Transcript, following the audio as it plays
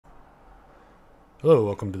Hello,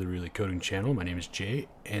 welcome to the Really Coding channel. My name is Jay,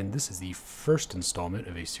 and this is the first installment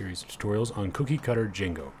of a series of tutorials on Cookiecutter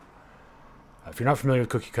Django. If you're not familiar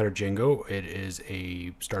with Cookiecutter Django, it is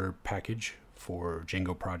a starter package for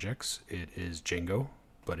Django projects. It is Django,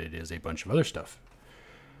 but it is a bunch of other stuff.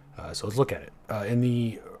 So let's look at it. In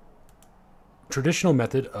the traditional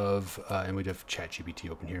method of, and we have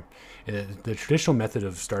ChatGPT open here. In the traditional method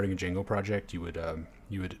of starting a Django project, you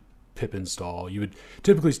would pip install. You would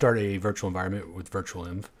typically start a virtual environment with virtual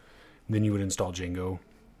env, and then you would install Django,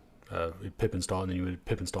 pip install, and then you would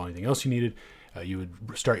pip install anything else you needed. You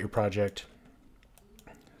would start your project,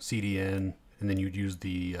 cdn, and then you'd use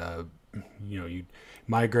the, you'd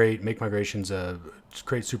make migrations, just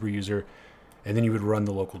create super user, and then you would run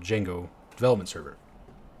the local Django development server.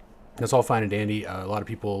 That's all fine and dandy. A lot of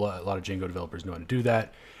Django developers know how to do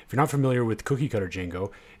that. If you're not familiar with Cookiecutter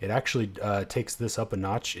Django, it actually takes this up a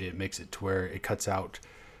notch. It makes it to where it cuts out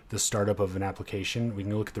the startup of an application. We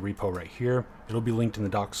can look at the repo right here. It'll be linked in the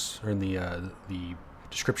docs or in the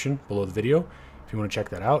description below the video if you want to check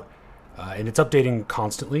that out. And it's updating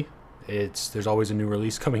constantly. There's always a new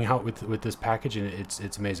release coming out with this package, and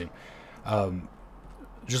it's amazing.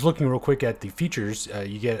 Just looking real quick at the features,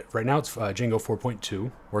 you get, right now it's Django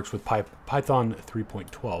 4.2, works with Python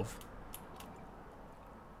 3.12.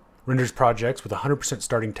 Renders projects with 100%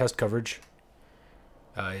 starting test coverage.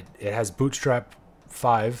 It has Bootstrap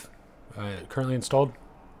 5 currently installed.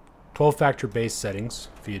 12-factor base settings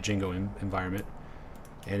via Django environment.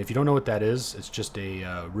 And if you don't know what that is, it's just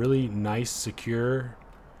a really nice, secure,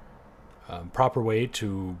 proper way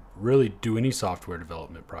to really do any software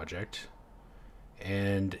development project.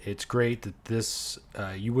 And it's great that this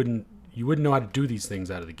you wouldn't know how to do these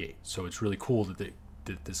things out of the gate. So it's really cool that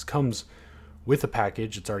this comes with a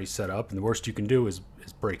package. It's already set up, and the worst you can do is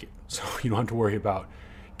break it. So you don't have to worry about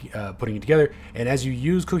putting it together. And as you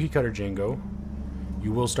use Cookiecutter Django,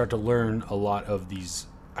 you will start to learn a lot of these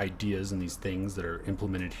ideas and these things that are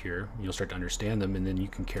implemented here. You'll start to understand them, and then you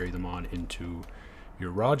can carry them on into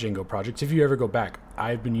your raw Django projects. If you ever go back,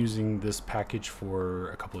 I've been using this package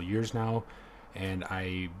for a couple of years now, and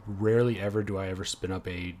I rarely ever do I ever spin up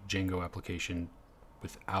a Django application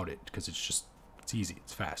without it, because it's easy,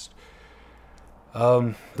 it's fast.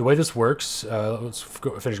 The way this works, let's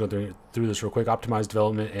finish going through this real quick. Optimized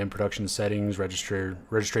development and production settings,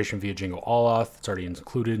 registration via Django All-Auth. It's already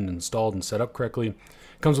included and installed and set up correctly.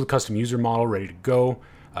 It comes with a custom user model ready to go.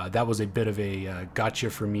 That was a bit of a gotcha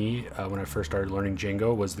for me when I first started learning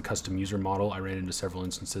Django, was the custom user model. I ran into several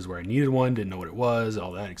instances where I needed one, didn't know what it was,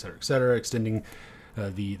 all that, etc., extending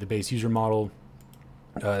the base user model.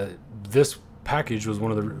 This package was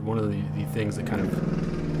one of the things that kind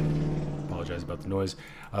of, apologize about the noise,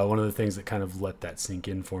 one of the things that kind of let that sink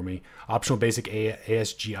in for me. Optional basic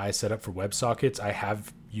ASGI setup for WebSockets. I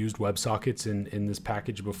have used WebSockets in this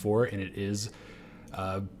package before, and it is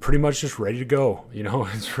pretty much just ready to go.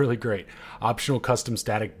 It's really great. Optional custom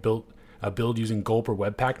static build using Gulp or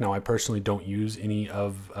Webpack. Now, I personally don't use any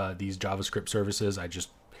of these JavaScript services. I just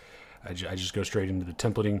go straight into the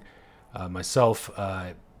templating myself.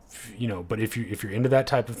 But if you're into that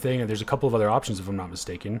type of thing, and there's a couple of other options, if I'm not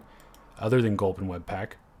mistaken, other than Gulp and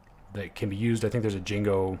Webpack, that can be used. I think there's a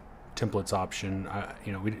Django templates option.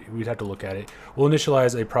 We'd have to look at it. We'll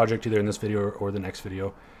initialize a project either in this video or the next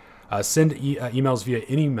video. Send emails via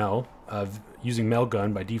any email using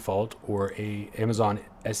Mailgun by default, or a Amazon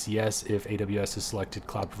SES if AWS is selected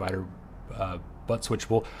cloud provider, but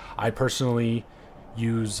switchable. I personally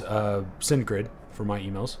use SendGrid for my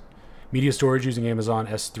emails. Media storage using Amazon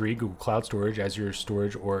S3, Google Cloud Storage, Azure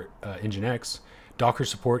Storage, or Nginx. Docker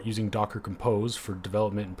support using Docker Compose for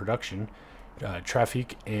development and production.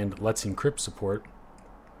 Traefik and Let's Encrypt support.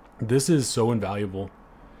 This is so invaluable.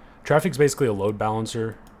 Traefik's basically a load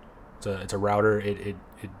balancer. It's a router. It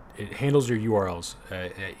handles your URLs.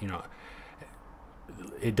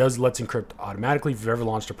 It does Let's Encrypt automatically. If you've ever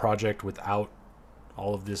launched a project without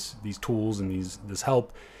all of these tools and this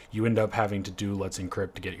help, you end up having to do Let's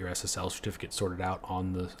Encrypt to get your SSL certificate sorted out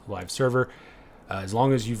on the live server. As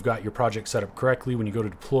long as you've got your project set up correctly, when you go to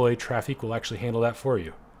deploy, Traefik will actually handle that for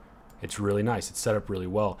you. It's really nice. It's set up really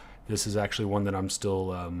well. This is actually one that I'm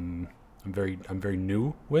still I'm very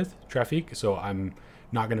new with, Traefik, so I'm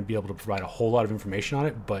not going to be able to provide a whole lot of information on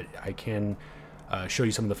it, but I can show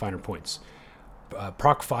you some of the finer points.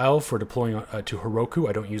 Proc file for deploying to Heroku.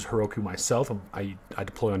 I don't use Heroku myself. I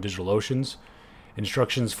deploy on DigitalOcean's.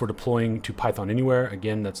 Instructions for deploying to Python Anywhere.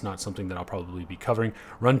 Again, that's not something that I'll probably be covering.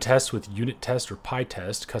 Run tests with unit test or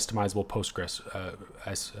PyTest. Customizable Postgres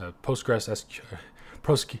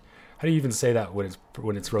how do you even say that when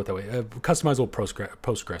it's wrote that way? Customizable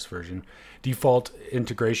Postgres version. Default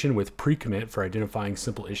integration with pre-commit for identifying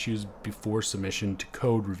simple issues before submission to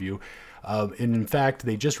code review. And in fact,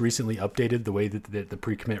 they just recently updated the way that the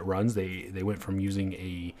pre-commit runs. They went from using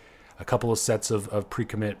a couple of sets of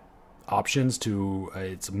pre-commit options to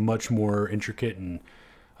it's much more intricate and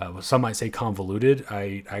some might say convoluted.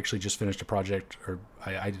 I actually just finished a project, or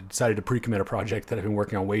I decided to pre-commit a project that I've been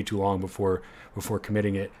working on way too long before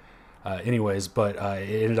committing it. But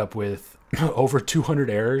it ended up with over 200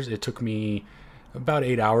 errors. It took me about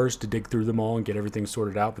 8 hours to dig through them all and get everything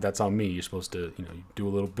sorted out. But that's on me. You're supposed to, you do a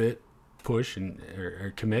little bit, push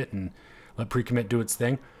or commit, and let pre-commit do its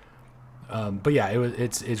thing. But yeah,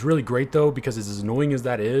 it's really great though, because as annoying as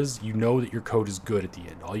that is, you know that your code is good at the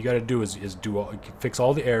end. All you got to do is fix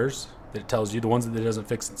all the errors that it tells you, the ones that it doesn't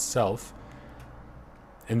fix itself,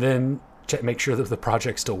 and then make sure that the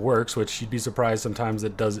project still works, which you'd be surprised sometimes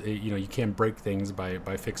it does. You can break things by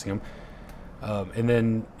fixing them. And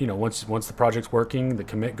then, once the project's working, the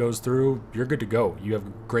commit goes through, you're good to go. You have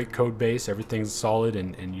a great code base, everything's solid,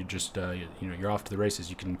 and you just, you're off to the races.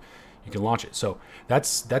 You can launch it. So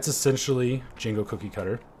that's essentially Django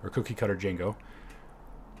Cookiecutter, or Cookiecutter Django.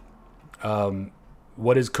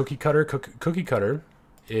 What is Cookiecutter? Cookiecutter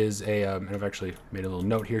is and I've actually made a little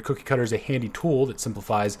note here. Cookiecutter is a handy tool that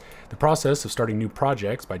simplifies the process of starting new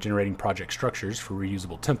projects by generating project structures for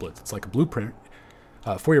reusable templates. It's like a blueprint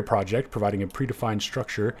for your project, providing a predefined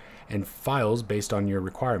structure and files based on your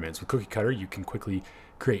requirements. With Cookiecutter, you can quickly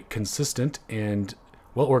create consistent and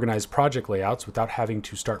well-organized project layouts without having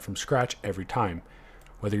to start from scratch every time.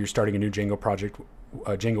 Whether you're starting a new Django project,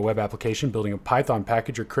 a Django web application, building a Python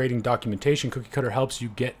package, or creating documentation, Cookiecutter helps you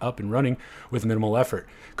get up and running with minimal effort.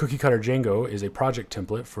 Cookiecutter Django is a project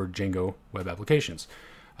template for Django web applications.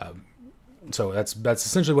 So that's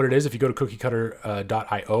essentially what it is. If you go to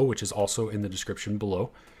cookiecutter.io, which is also in the description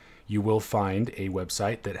below, you will find a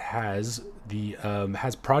website that has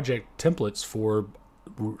has project templates for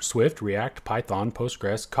Swift, React, Python,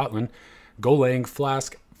 Postgres, Kotlin, Golang,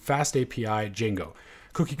 Flask, FastAPI, Django.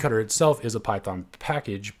 Cookiecutter itself is a Python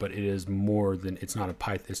package, but it is more than, it's not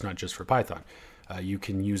just for Python. You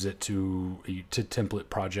can use it to template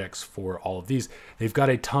projects for all of these. They've got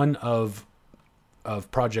a ton of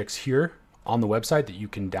projects here on the website that you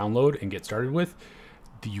can download and get started with.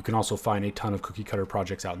 You can also find a ton of Cookiecutter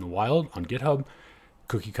projects out in the wild on GitHub.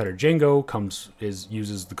 Cookiecutter Django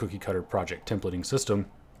uses the Cookiecutter project templating system,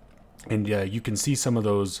 and you can see some of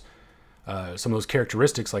those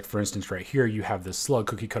characteristics. Like for instance, right here you have this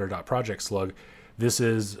slug, cookiecutter.project slug. This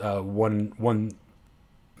is one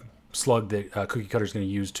slug that Cookiecutter is going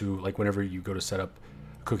to use to, like, whenever you go to set up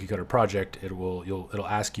a Cookiecutter project, it'll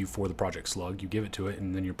ask you for the project slug. You give it to it,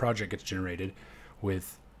 and then your project gets generated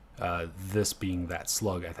with this being that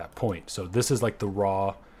slug at that point. So this is like the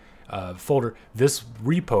raw folder. This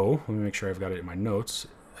repo, let me make sure I've got it in my notes,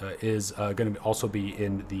 is going to also be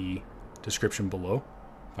in the description below,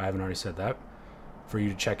 if I haven't already said that, for you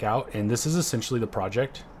to check out. And this is essentially the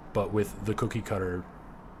project, but with the Cookiecutter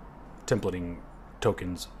templating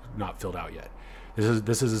tokens not filled out yet.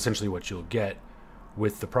 This is essentially what you'll get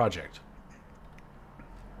with the project.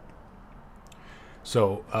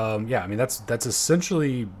 So yeah, I mean that's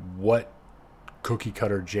essentially what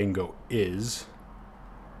Cookiecutter Django is.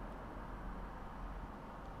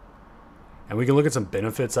 And we can look at some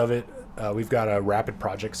benefits of it. We've got a rapid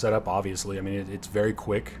project setup, obviously. I mean, it's very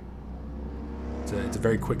quick. It's a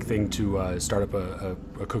very quick thing to start up a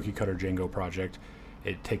Cookiecutter Django project.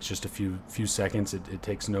 It takes just a few seconds. It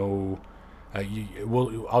takes no...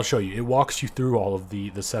 I'll show you. It walks you through all of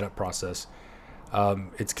the setup process.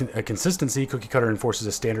 It's a consistency. Cookiecutter enforces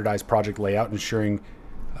a standardized project layout, ensuring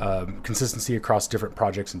consistency across different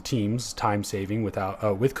projects and teams. Time saving. With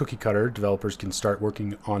Cookiecutter, developers can start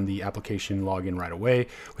working on the application login right away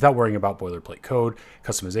without worrying about boilerplate code.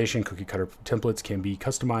 Customization. Cookiecutter templates can be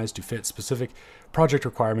customized to fit specific project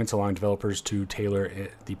requirements, allowing developers to tailor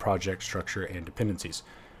the project structure and dependencies.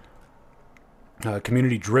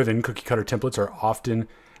 Community-driven. Cookiecutter templates are often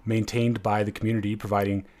maintained by the community,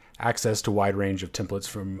 providing access to a wide range of templates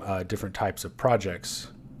from different types of projects.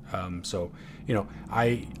 So,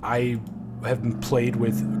 I have played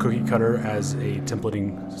with Cookiecutter as a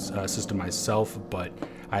templating system myself, but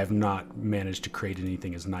I have not managed to create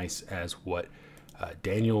anything as nice as what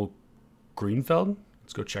Daniel Greenfeld.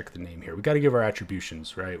 Let's go check the name here. We got to give our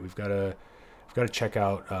attributions, right? We've got to check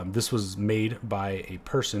out. This was made by a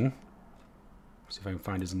person. Let's see if I can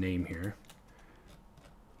find his name here.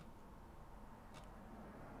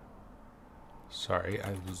 Sorry,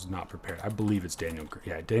 I was not prepared. I believe it's Daniel.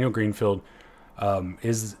 Yeah, Daniel Greenfield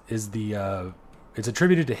is the it's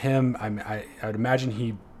attributed to him. I'd imagine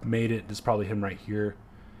he made it. This is probably him right here.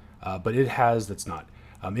 But it has, that's not.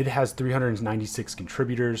 It has 396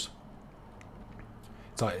 contributors.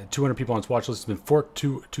 It's 200 people on its watch list. It's been forked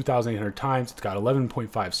 2,800 times. It's got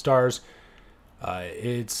 11.5 stars.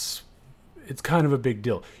 It's kind of a big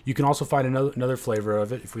deal. You can also find another flavor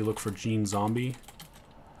of it if we look for Gene Zombie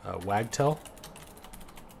Wagtail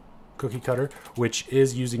Cookiecutter, which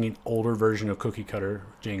is using an older version of Cookiecutter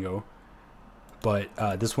Django.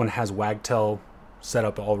 But this one has Wagtail set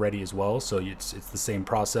up already as well, so it's the same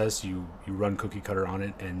process. You run Cookiecutter on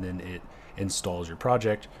it, and then it installs your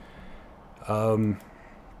project. And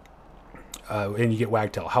you get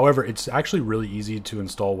Wagtail. However, it's actually really easy to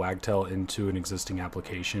install Wagtail into an existing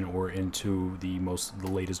application or into the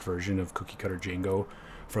latest version of Cookiecutter Django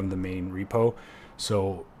from the main repo.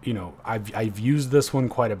 So, you know, I've used this one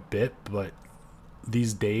quite a bit, but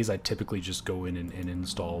these days I typically just go in and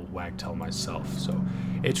install Wagtail myself. So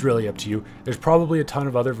it's really up to you. There's probably a ton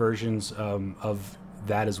of other versions of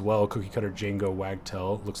that as well. Cookiecutter Django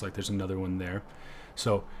Wagtail. Looks like there's another one there.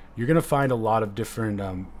 So you're going to find a lot of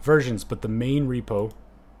different versions, but the main repo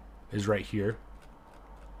is right here.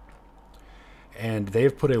 And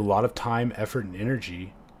they've put a lot of time, effort, and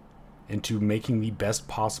energy into making the best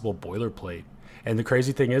possible boilerplate. And the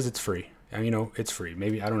crazy thing is, it's free. And, you know, it's free.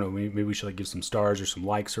 Maybe, I don't know, maybe we should like give some stars or some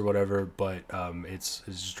likes or whatever, but it's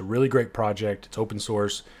just a really great project. It's open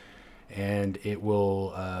source, and it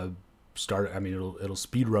will start, I mean, it'll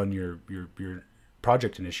speed run your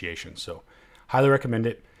project initiation. So highly recommend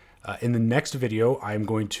it. In the next video, I'm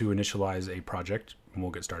going to initialize a project, and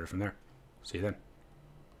we'll get started from there. See you then.